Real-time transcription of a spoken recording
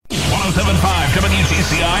107.5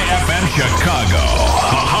 WGCI FM Chicago,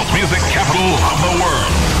 the house music capital of the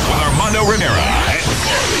world, with Armando Rivera and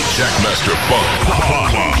Jackmaster Funk.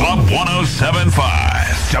 Club 107.5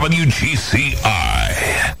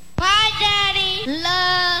 WGCI. My daddy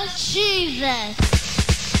loves Jesus.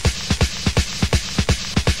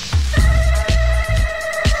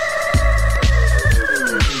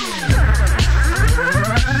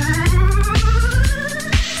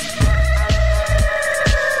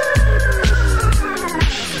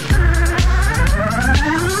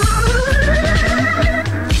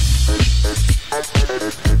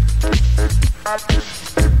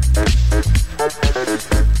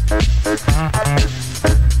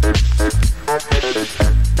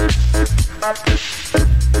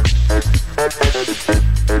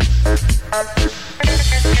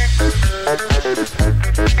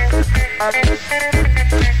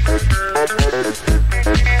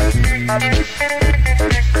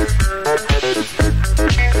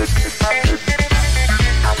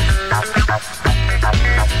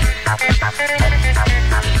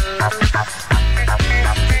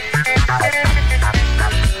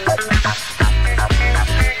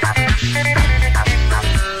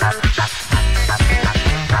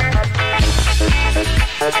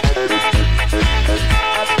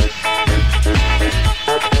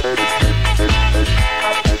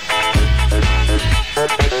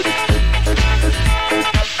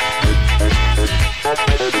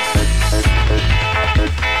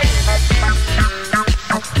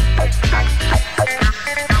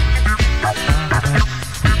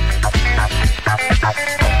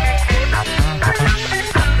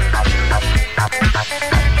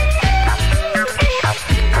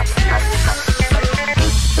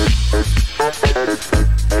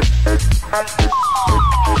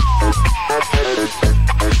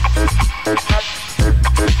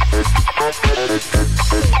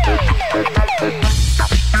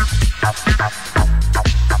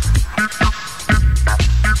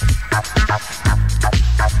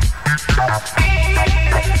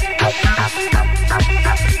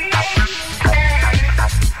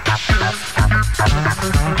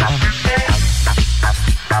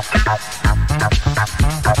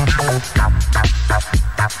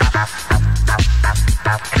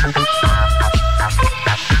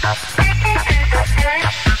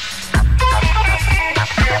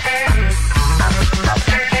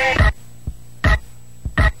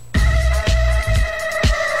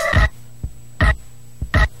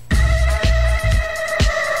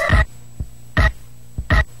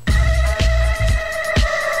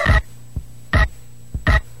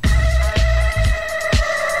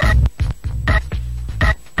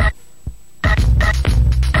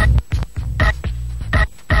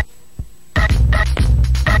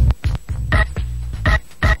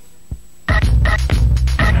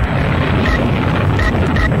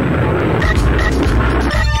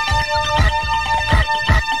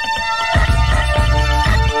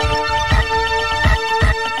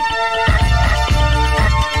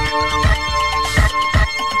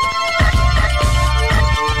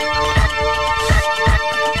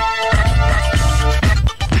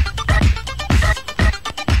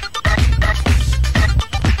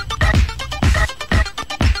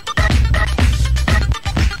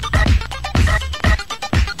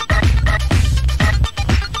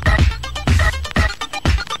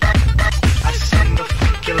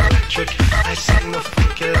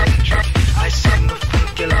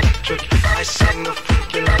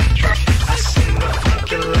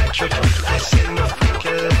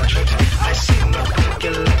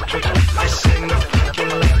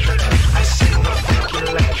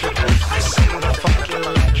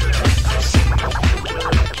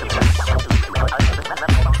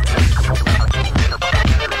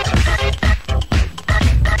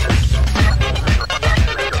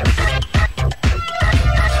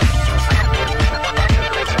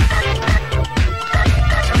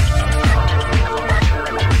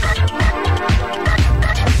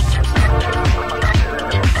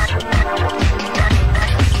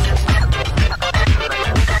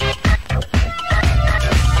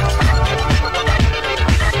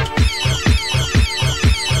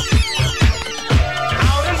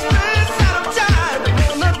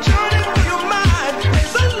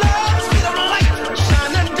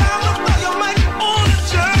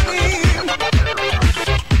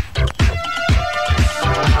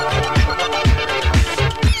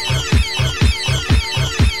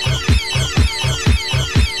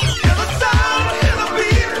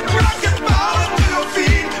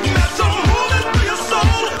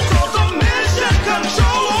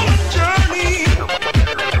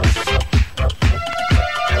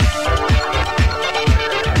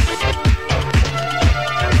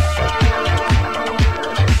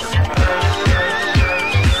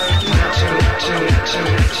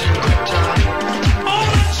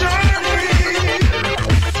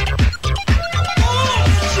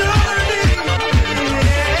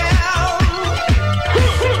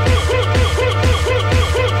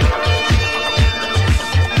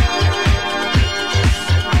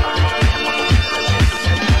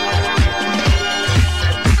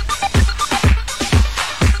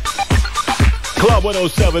 Club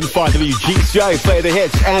 107.5 WGCI, play the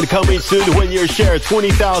hits, and coming soon to win your share of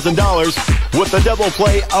 $20,000 with the double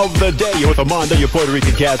play of the day with Amanda, your Puerto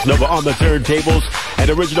Rican Casanova on the turntables, an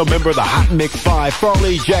original member of the Hot Mix 5,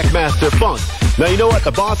 Farley Jackmaster Funk. Now, you know what?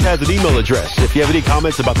 The boss has an email address. If you have any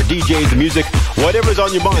comments about the DJs, the music, whatever's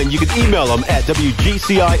on your mind, you can email them at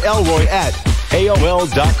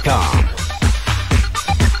WGCIElroy@AOL.com.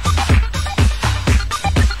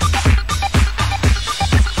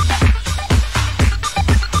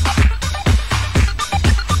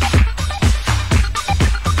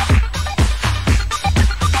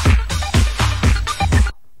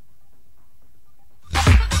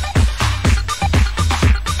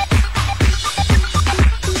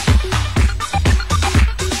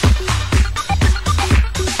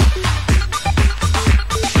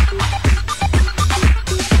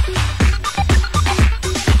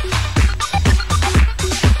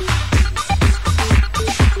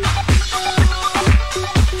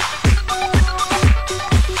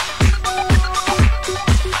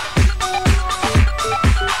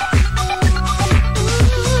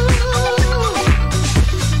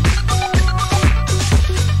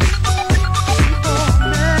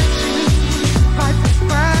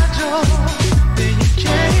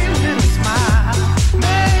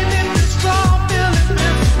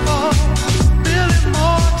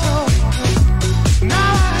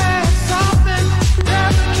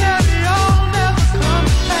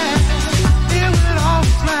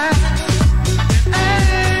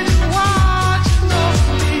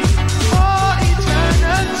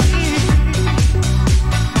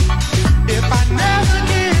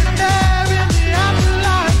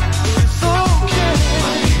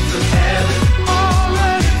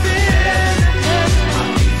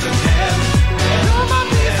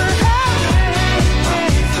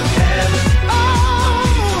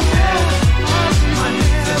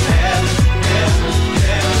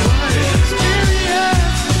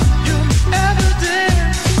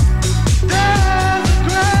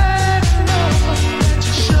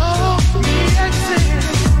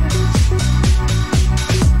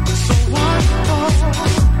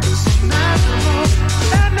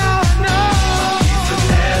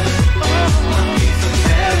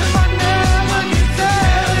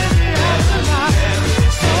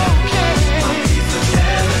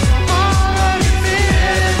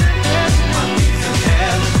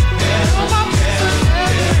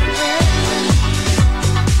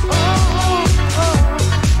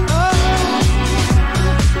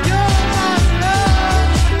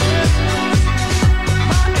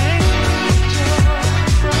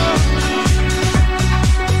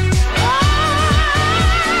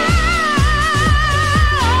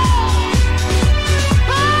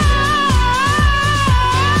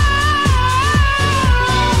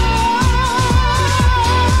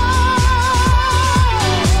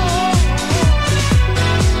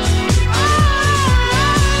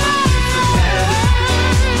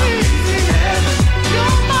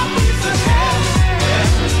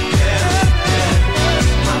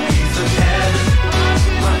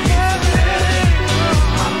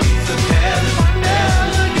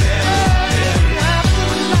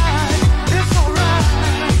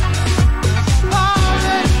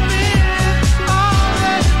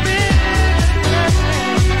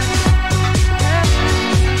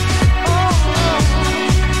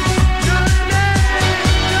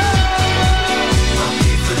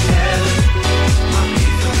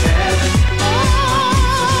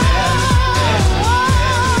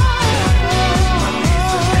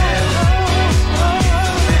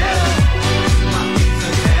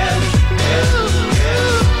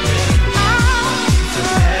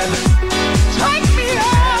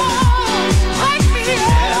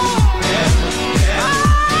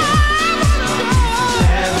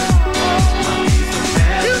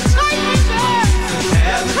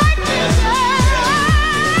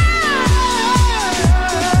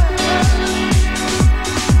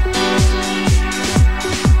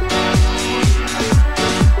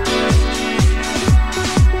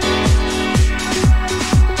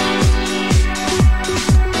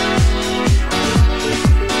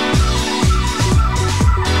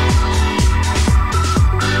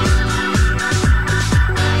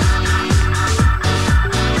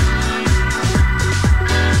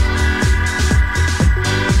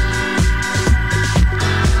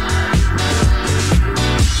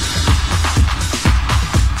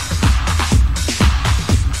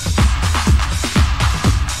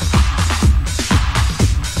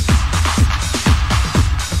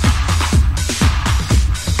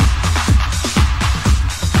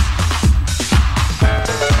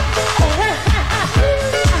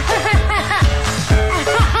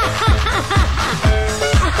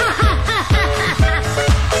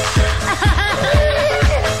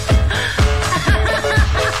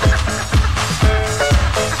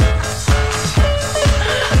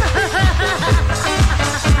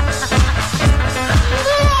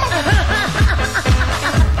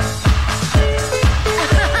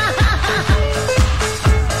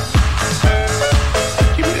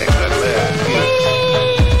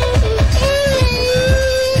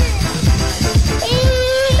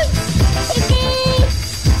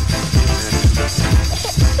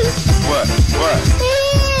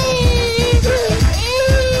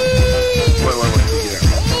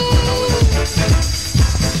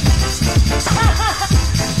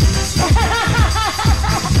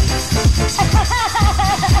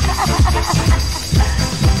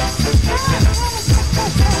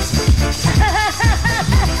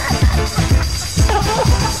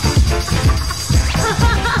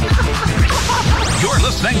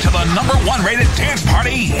 listening to the #1 rated dance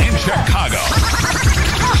party in Chicago.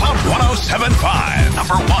 Club 107.5.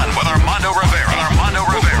 #1 with Armando Rivera.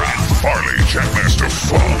 Farley Jackmaster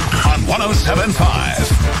Funk. On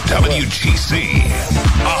 107.5. WGCI.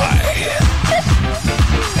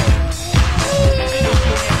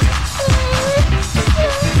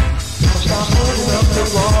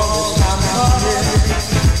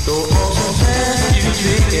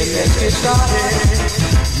 Let's get started.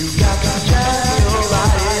 You got to jam your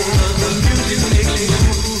body, 'cause the music makes you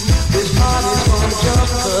move. This party's gonna jump,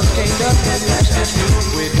 'cause ain't nothing less than new.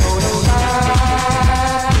 We're gonna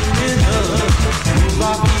ride the rhythm, move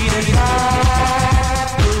our feet and ride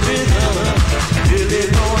the rhythm. Really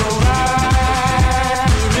gonna ride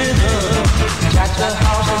the rhythm, jack the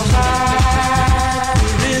house and ride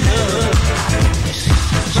the rhythm.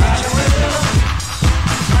 Ride the rhythm,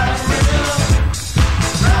 ride the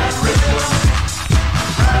rhythm.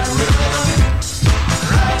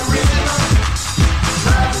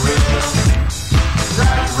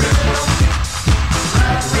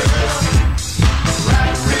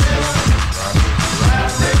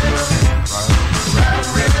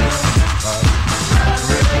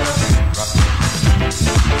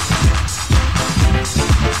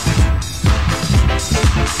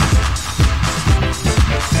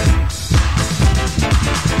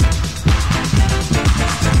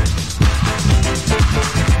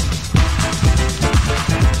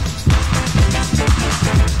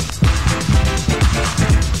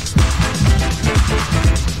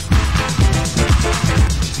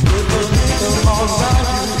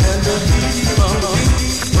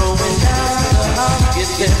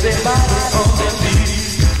 Everybody on their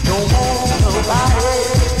feet, don't want nobody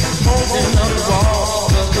holding up the walls,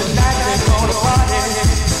 'cause tonight we're gonna party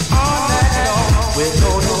all night long. We're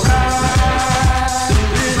gonna ride the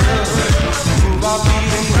rhythm, move our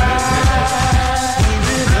feet and ride the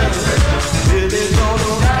rhythm. Really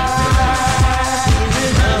gonna ride the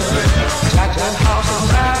rhythm, jack the house and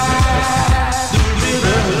ride the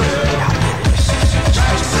rhythm.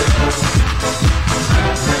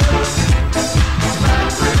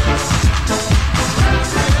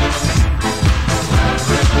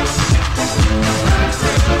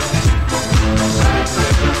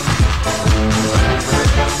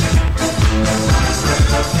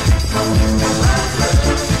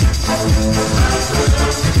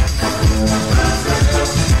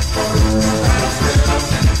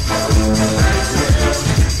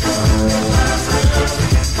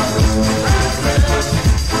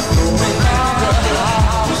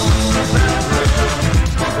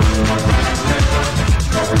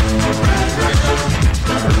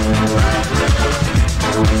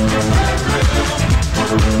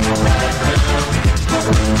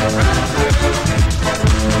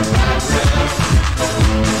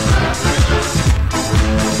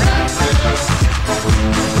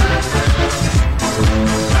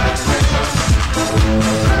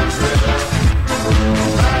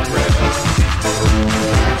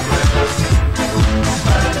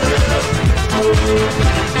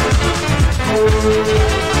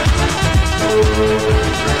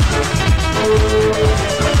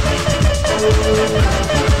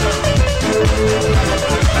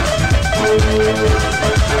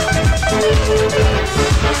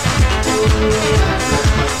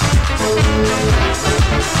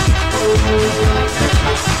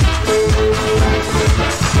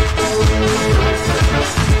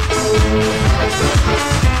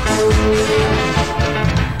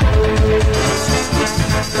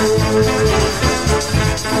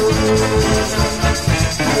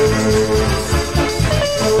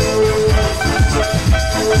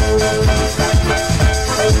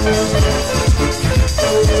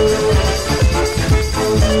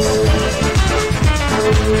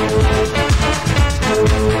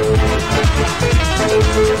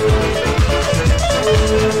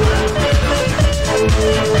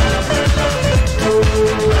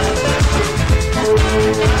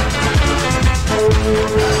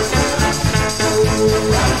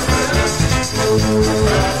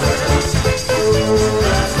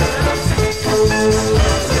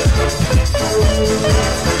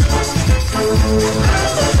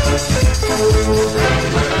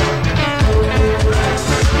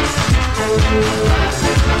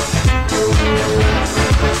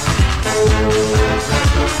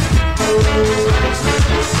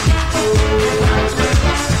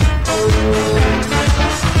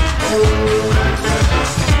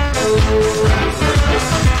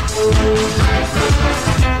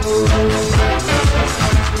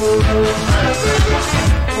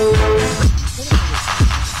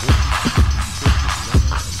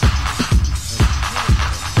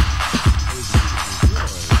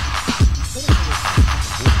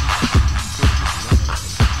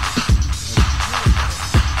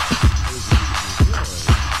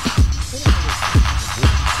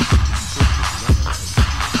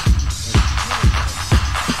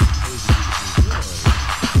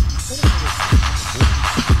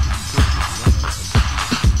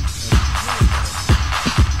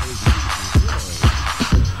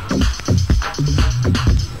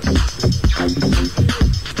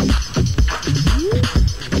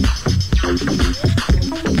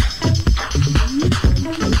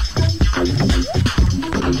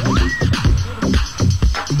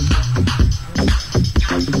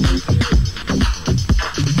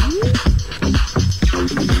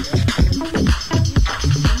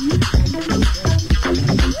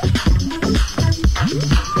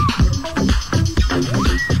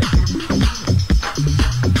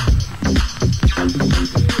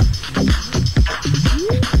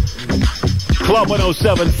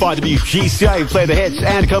 107.5 WGCI. You play the hits,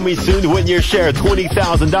 and coming soon to win your share of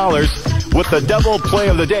 $20,000 with the double play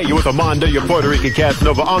of the day. You're with Armando, your Puerto Rican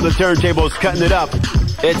Casanova on the turntables, cutting it up.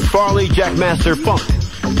 It's Farley Jackmaster Funk,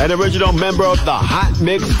 an original member of the Hot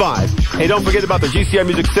Mix 5. Hey, don't forget about the GCI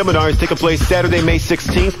Music Seminars taking place Saturday, May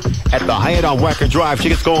 16th at the Hyatt on Wacker Drive.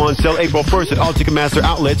 Tickets go on sale April 1st at all Ticketmaster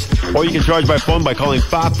outlets, or you can charge by phone by calling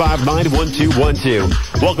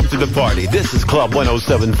 559-1212. Welcome to the party. This is Club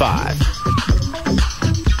 107.5.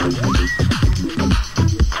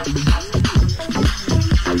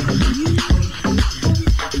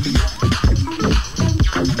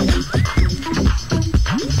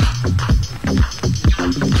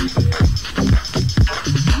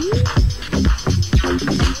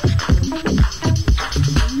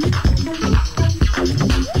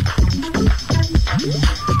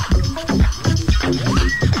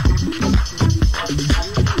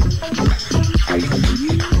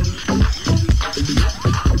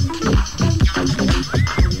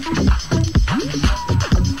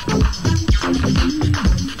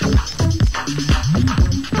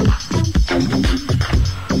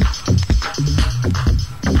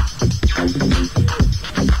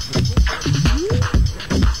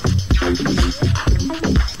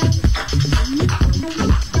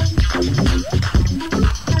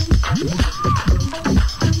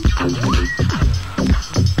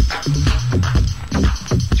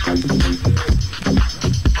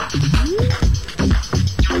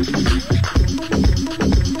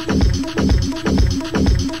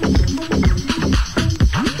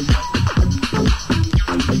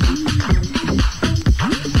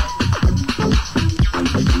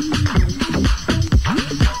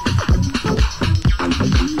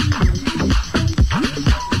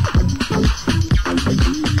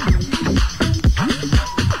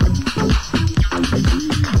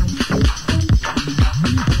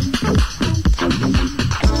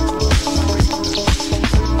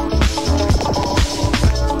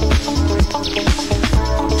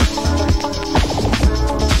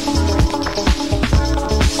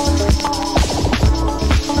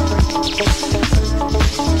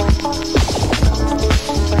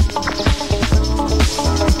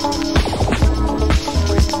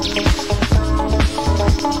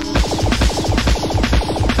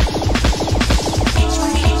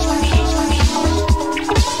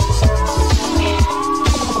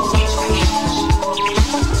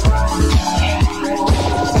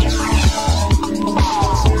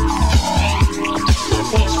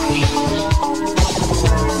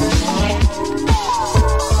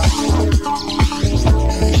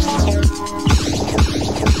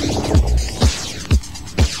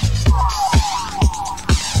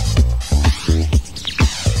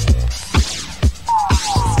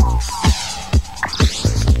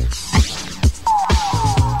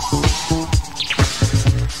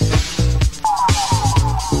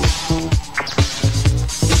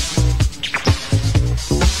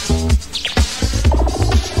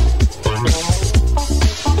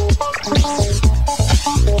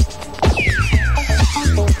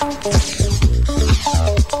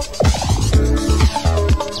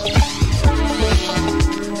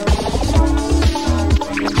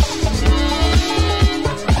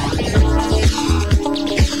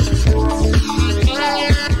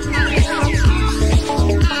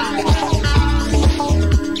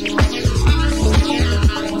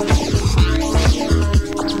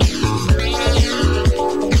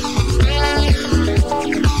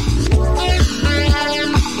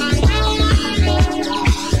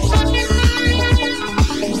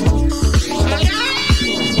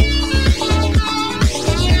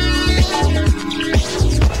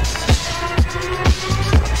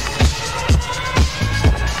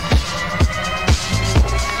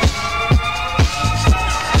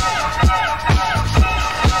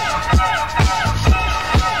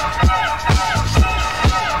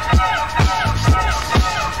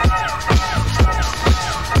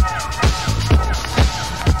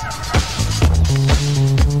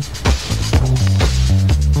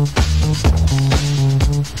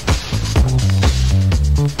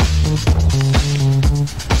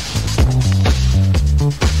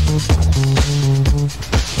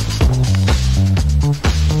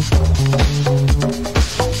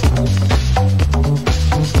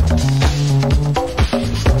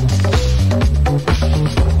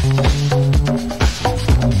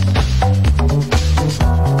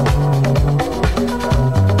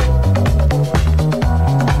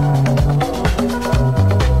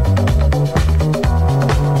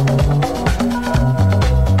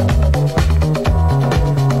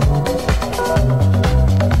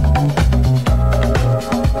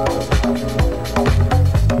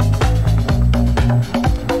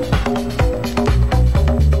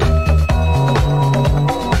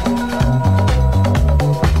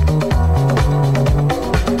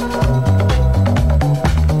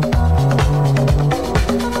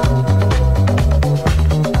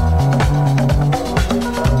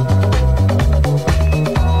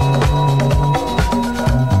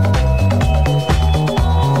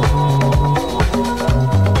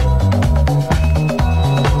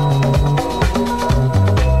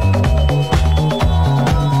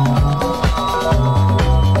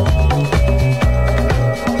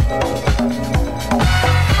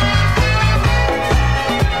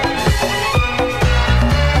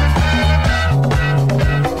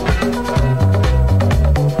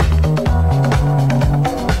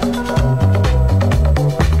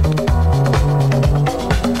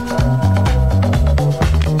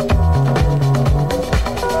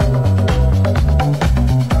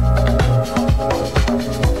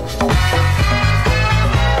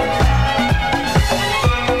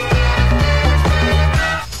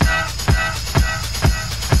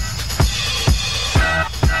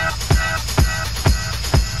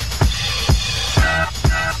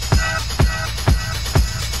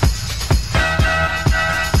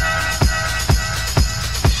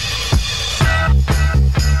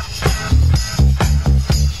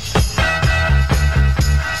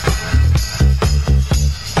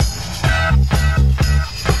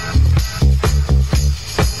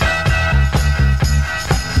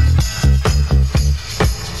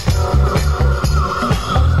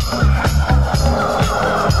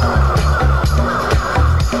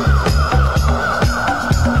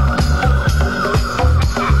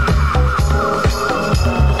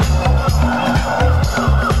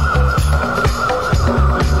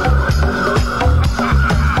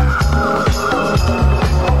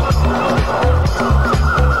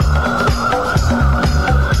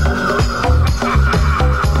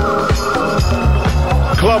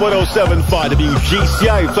 Club 107.5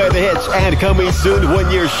 WGCI. Play the hits, and coming soon, win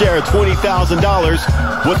your share of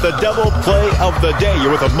 $20,000 with the double play of the day.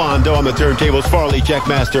 You're with Armando on the turntables. Farley,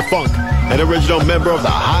 Jackmaster Funk, an original member of the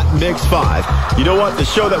Hot Mix 5. You know what? The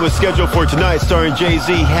show that was scheduled for tonight starring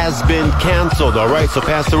Jay-Z has been canceled, all right? So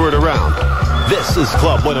pass the word around. This is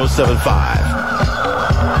Club 107.5.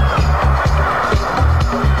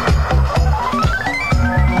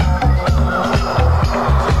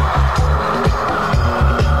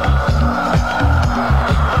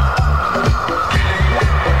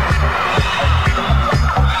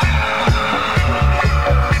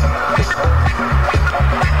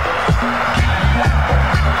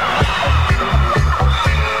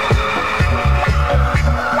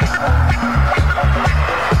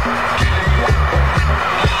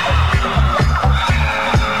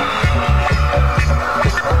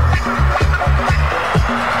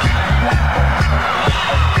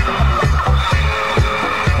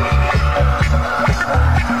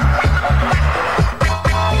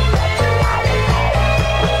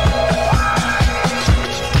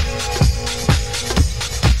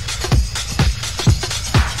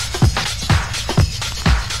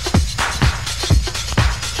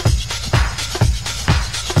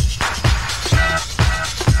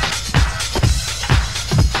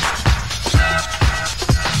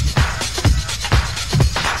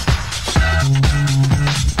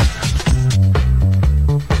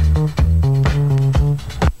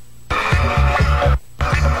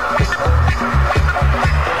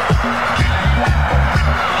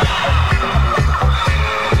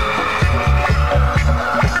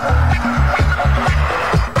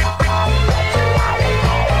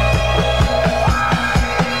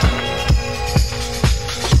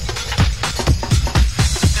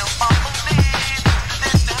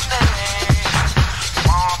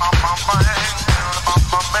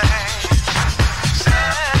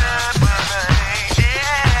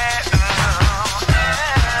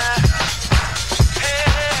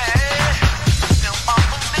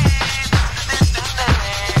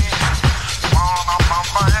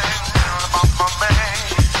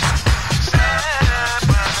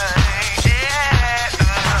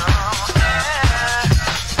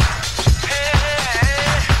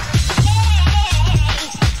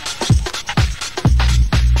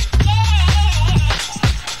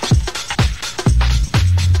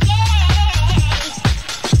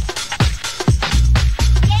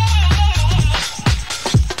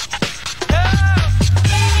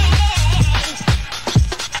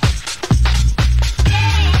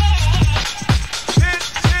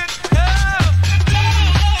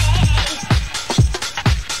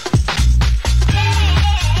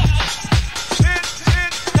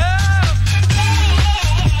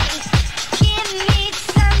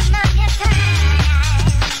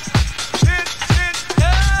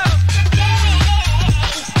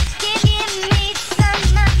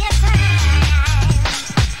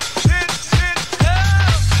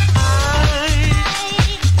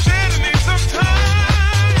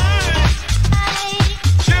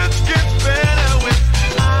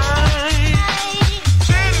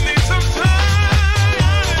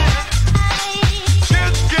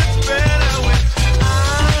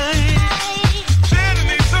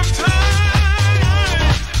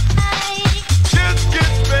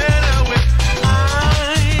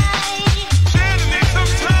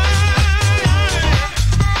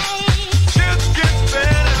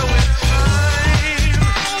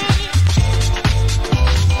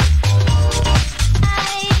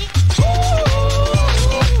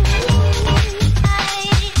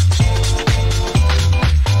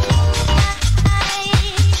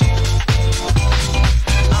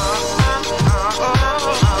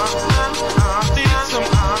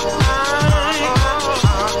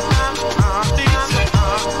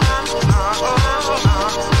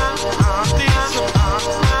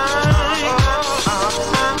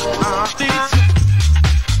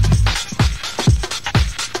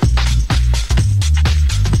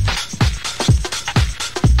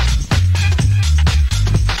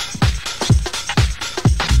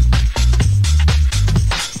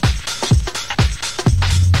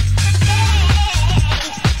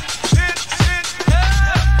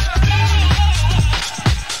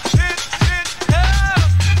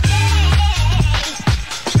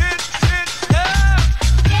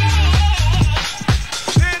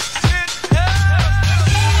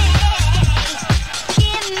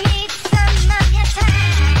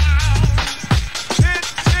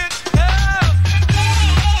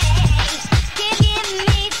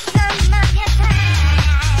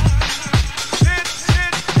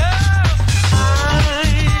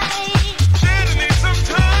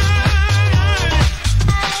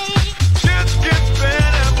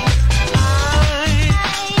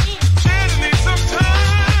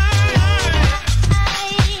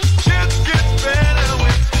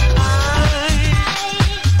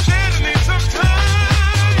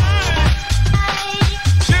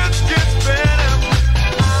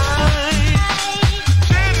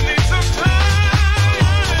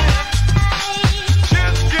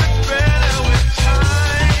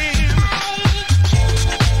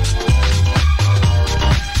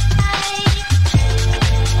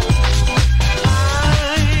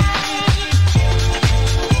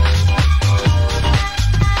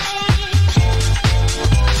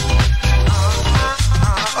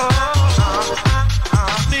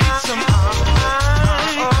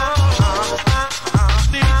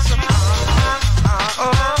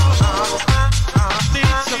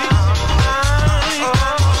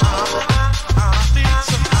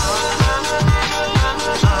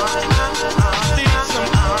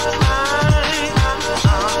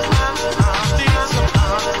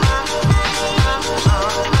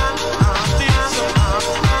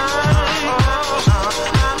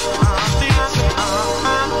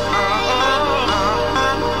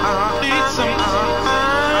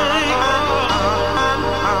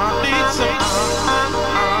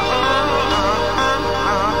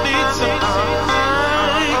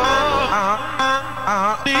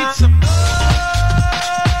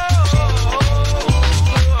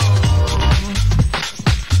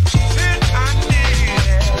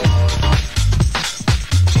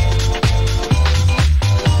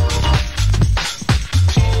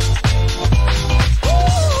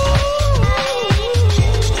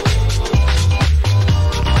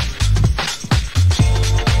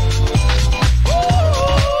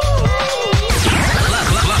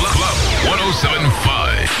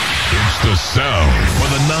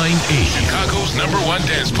 #1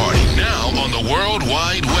 dance party. Now on the World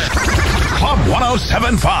Wide Web. Club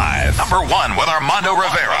 107.5. #1 with Armando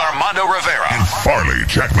Rivera. And Farley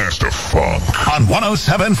Jackmaster Funk. On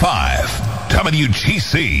 107.5.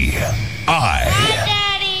 WGCI. My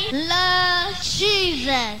daddy loves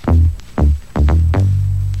Jesus.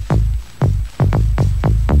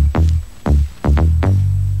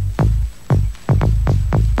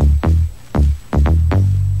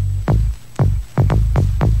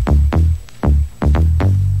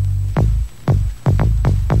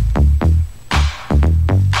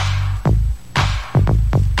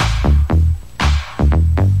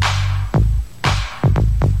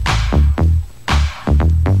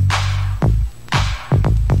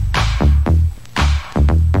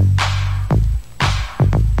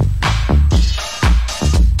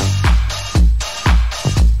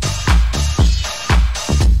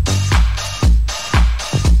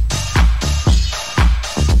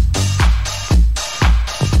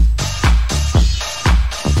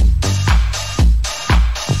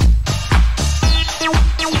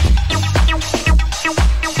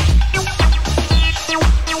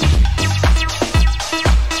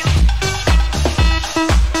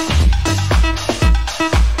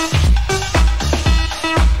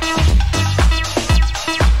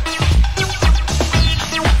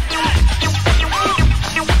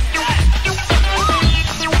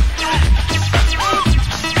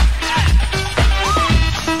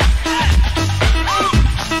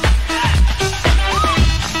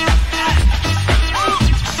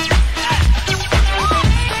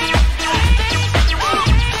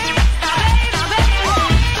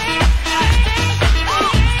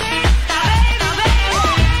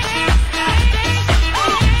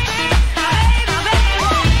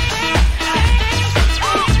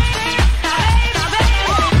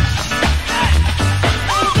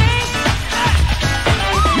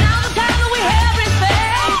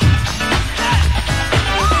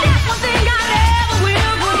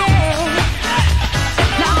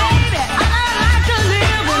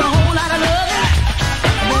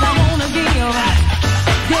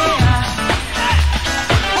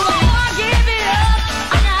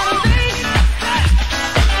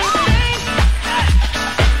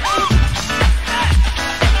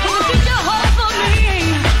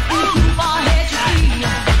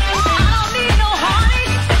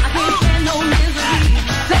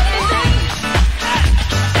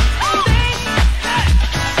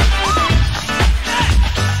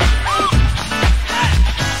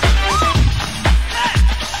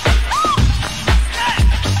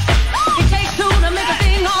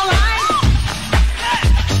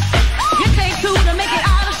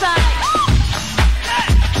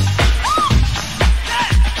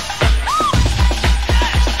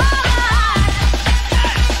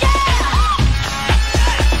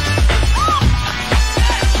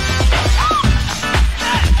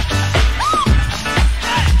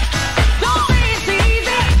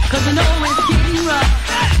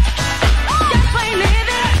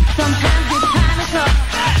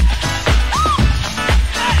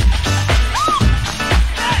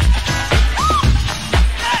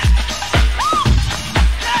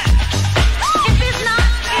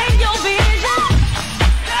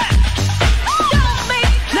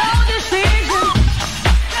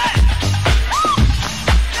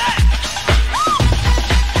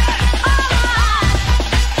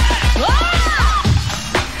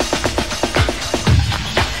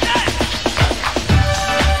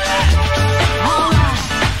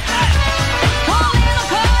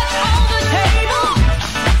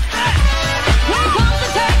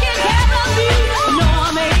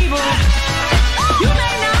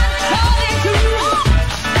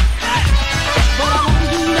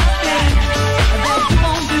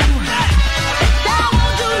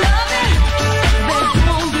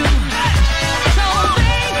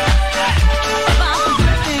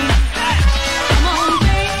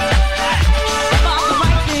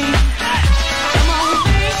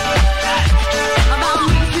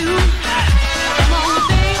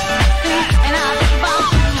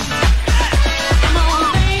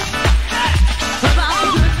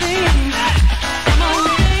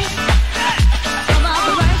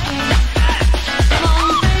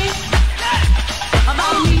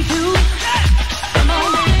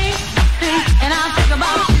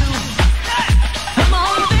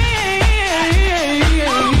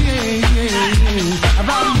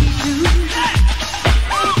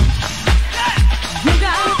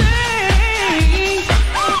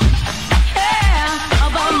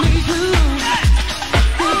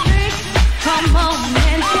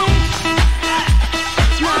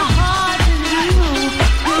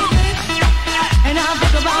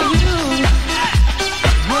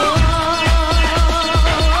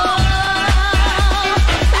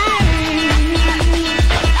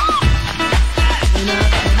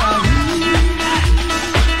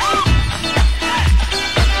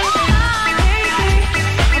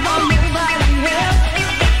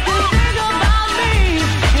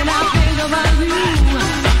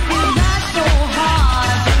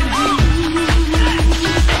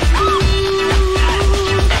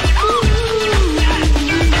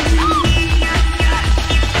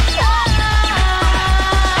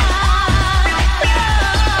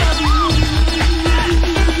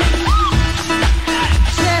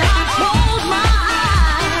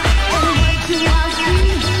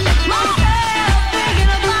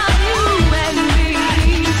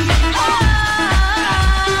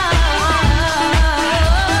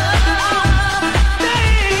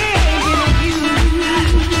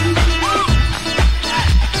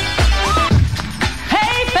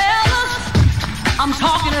 I'm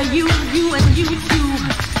talking to you, you and you too.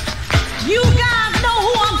 You guys know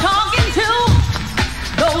who I'm talking to.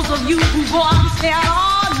 Those of you who go out and stay out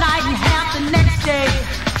all night and half the next day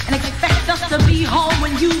and expect us to be home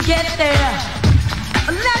when you get there.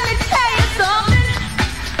 Let me tell you something.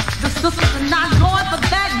 The sisters are not going for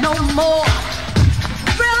that no more.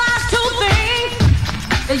 Realize two things.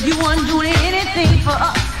 That you weren't doing anything for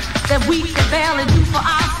us that we could barely do for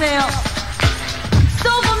ourselves. So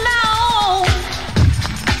from now on,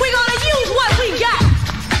 we're gonna use what we got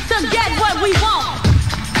to get what we want.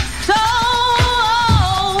 So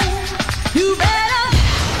you better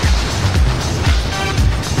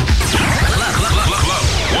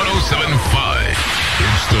 107.5.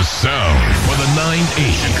 It's the sound for the 9-8.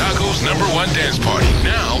 Chicago's #1 dance party.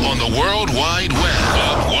 Now on the World Wide Web.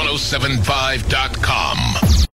 Club1075.com.